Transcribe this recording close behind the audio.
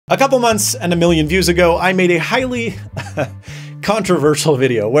A couple months and a million views ago, I made a highly controversial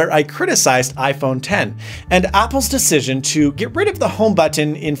video where I criticized iPhone X and Apple's decision to get rid of the home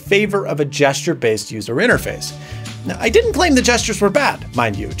button in favor of a gesture-based user interface. Now, I didn't claim the gestures were bad,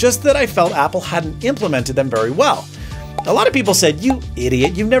 mind you, just that I felt Apple hadn't implemented them very well. A lot of people said, "You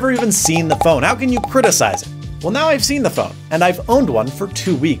idiot, you've never even seen the phone. How can you criticize it?" Well, now I've seen the phone, and I've owned one for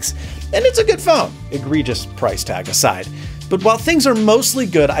 2 weeks, and it's a good phone, egregious price tag aside. But while things are mostly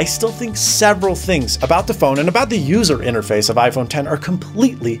good, I still think several things about the phone and about the user interface of iPhone X are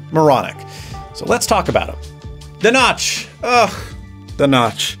completely moronic. So let's talk about them. The notch. Ugh, the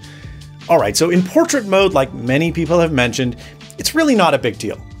notch. All right, so in portrait mode, like many people have mentioned, it's really not a big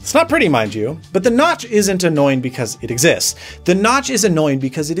deal. It's not pretty, mind you, but the notch isn't annoying because it exists. The notch is annoying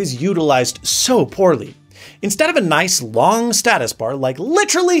because it is utilized so poorly. Instead of a nice long status bar, like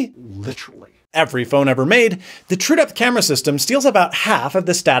literally every phone ever made, the TrueDepth camera system steals about half of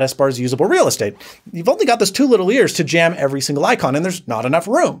the status bar's usable real estate. You've only got those two little ears to jam every single icon, and there's not enough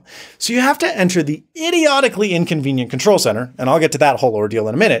room. So you have to enter the idiotically inconvenient control center, and I'll get to that whole ordeal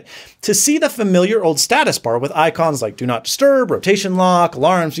in a minute, to see the familiar old status bar with icons like Do Not Disturb, Rotation Lock,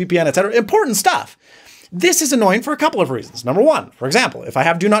 Alarms, VPN, etc. Important stuff. This is annoying for a couple of reasons. Number one, for example, if I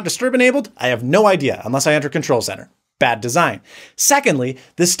have Do Not Disturb enabled, I have no idea unless I enter Control Center. Bad design. Secondly,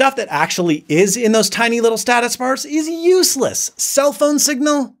 the stuff that actually is in those tiny little status bars is useless. Cell phone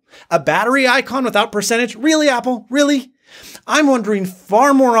signal? A battery icon without percentage? Really, Apple? Really? I'm wondering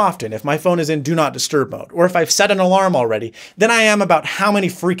far more often if my phone is in Do Not Disturb mode, or if I've set an alarm already, than I am about how many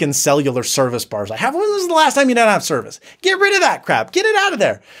freaking cellular service bars I have. When was the last time you didn't have service? Get rid of that crap. Get it out of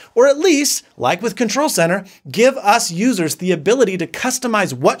there. Or at least, like with Control Center, give us users the ability to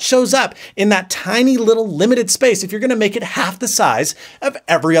customize what shows up in that tiny little limited space if you're going to make it half the size of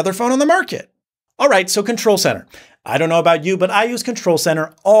every other phone on the market. All right, so Control Center. I don't know about you, but I use Control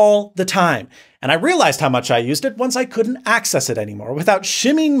Center all the time. And I realized how much I used it once I couldn't access it anymore without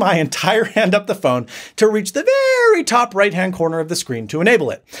shimmying my entire hand up the phone to reach the very top right-hand corner of the screen to enable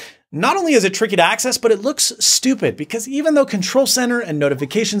it. Not only is it tricky to access, but it looks stupid because even though Control Center and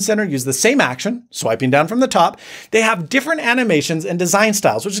Notification Center use the same action, swiping down from the top, they have different animations and design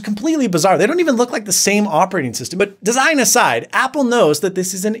styles, which is completely bizarre. They don't even look like the same operating system. But design aside, Apple knows that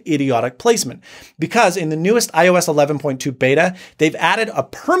this is an idiotic placement because in the newest iOS 11.2 beta, they've added a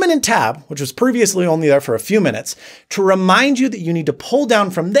permanent tab, which was previously only there for a few minutes, to remind you that you need to pull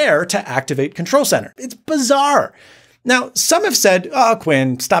down from there to activate Control Center. It's bizarre. Now, some have said, "Oh,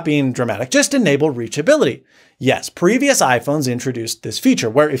 Quinn, stop being dramatic, just enable reachability." Yes, previous iPhones introduced this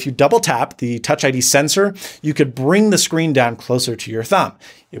feature where if you double tap the Touch ID sensor, you could bring the screen down closer to your thumb.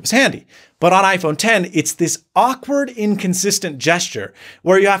 It was handy. But on iPhone X, it's this awkward, inconsistent gesture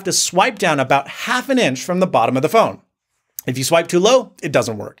where you have to swipe down about half an inch from the bottom of the phone. If you swipe too low, it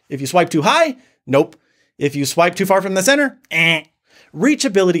doesn't work. If you swipe too high, nope. If you swipe too far from the center,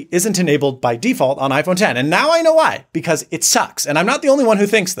 Reachability isn't enabled by default on iPhone X, and now I know why, because it sucks, and I'm not the only one who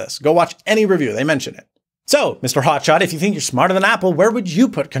thinks this. Go watch any review, they mention it. So, Mr. Hotshot, if you think you're smarter than Apple, where would you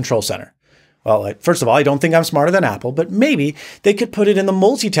put Control Center? Well, first of all, I don't think I'm smarter than Apple, but maybe they could put it in the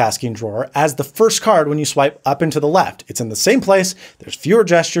multitasking drawer as the first card when you swipe up and to the left. It's in the same place, there's fewer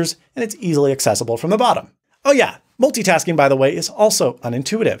gestures, and it's easily accessible from the bottom. Oh yeah, multitasking, by the way, is also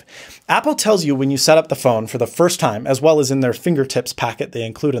unintuitive. Apple tells you when you set up the phone for the first time, as well as in their fingertips packet they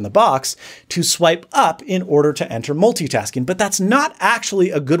include in the box, to swipe up in order to enter multitasking, but that's not actually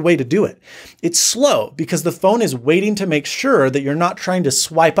a good way to do it. It's slow because the phone is waiting to make sure that you're not trying to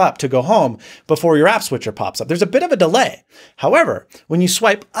swipe up to go home before your app switcher pops up. There's a bit of a delay. However, when you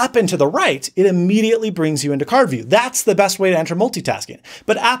swipe up and to the right, it immediately brings you into card view. That's the best way to enter multitasking.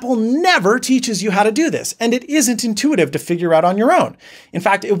 But Apple never teaches you how to do this, and it isn't intuitive to figure out on your own. In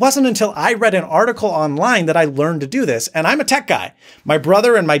fact, it wasn't until I read an article online that I learned to do this, and I'm a tech guy. My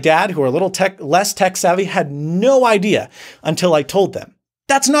brother and my dad, who are a little less tech savvy, had no idea until I told them.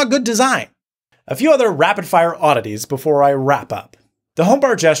 That's not good design. A few other rapid-fire oddities before I wrap up. The home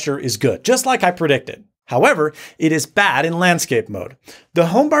bar gesture is good, just like I predicted. However, it is bad in landscape mode. The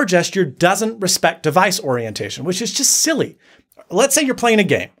home bar gesture doesn't respect device orientation, which is just silly. Let's say you're playing a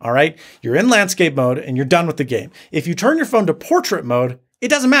game, all right? You're in landscape mode and you're done with the game. If you turn your phone to portrait mode, it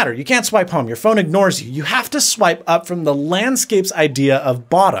doesn't matter. You can't swipe home. Your phone ignores you. You have to swipe up from the landscape's idea of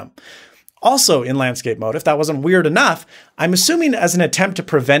bottom. Also in landscape mode, if that wasn't weird enough, I'm assuming as an attempt to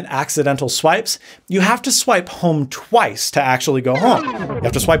prevent accidental swipes, you have to swipe home twice to actually go home. You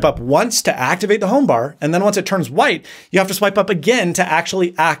have to swipe up once to activate the home bar, and then once it turns white, you have to swipe up again to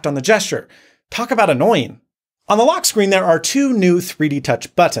actually act on the gesture. Talk about annoying. On the lock screen, there are two new 3D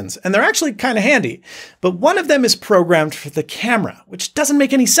Touch buttons, and they're actually kind of handy. But one of them is programmed for the camera, which doesn't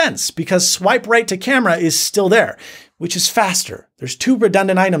make any sense because swipe right to camera is still there, which is faster. There's two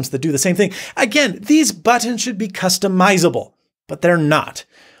redundant items that do the same thing. Again, these buttons should be customizable, but they're not.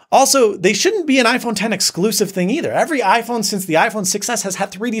 Also, they shouldn't be an iPhone X exclusive thing either. Every iPhone since the iPhone 6s has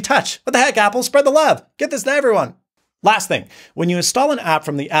had 3D Touch. What the heck, Apple? Spread the love. Get this to everyone. Last thing, when you install an app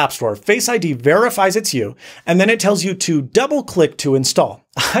from the App Store, Face ID verifies it's you, and then it tells you to double-click to install.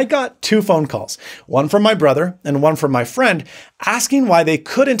 I got two phone calls, one from my brother and one from my friend, asking why they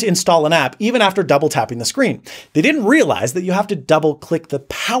couldn't install an app even after double-tapping the screen. They didn't realize that you have to double-click the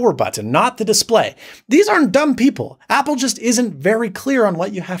power button, not the display. These aren't dumb people. Apple just isn't very clear on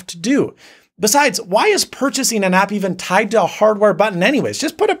what you have to do. Besides, why is purchasing an app even tied to a hardware button anyways?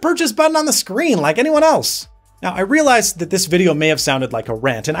 Just put a purchase button on the screen like anyone else. Now, I realize that this video may have sounded like a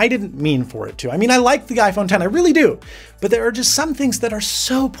rant, and I didn't mean for it to. I mean, I like the iPhone X, I really do. But there are just some things that are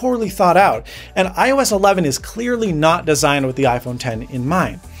so poorly thought out, and iOS 11 is clearly not designed with the iPhone X in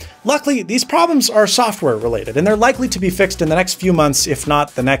mind. Luckily, these problems are software related, and they're likely to be fixed in the next few months, if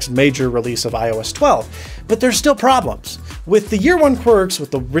not the next major release of iOS 12. But there's still problems. With the year one quirks,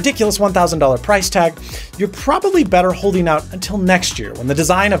 with the ridiculous $1,000 price tag, you're probably better holding out until next year when the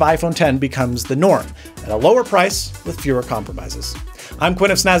design of iPhone X becomes the norm, at a lower price with fewer compromises. I'm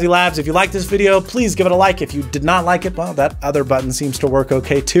Quinn of Snazzy Labs. If you liked this video, please give it a like. If you did not like it, well, that other button seems to work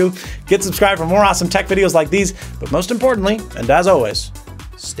okay too. Get subscribed for more awesome tech videos like these, but most importantly, and as always,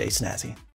 stay snazzy.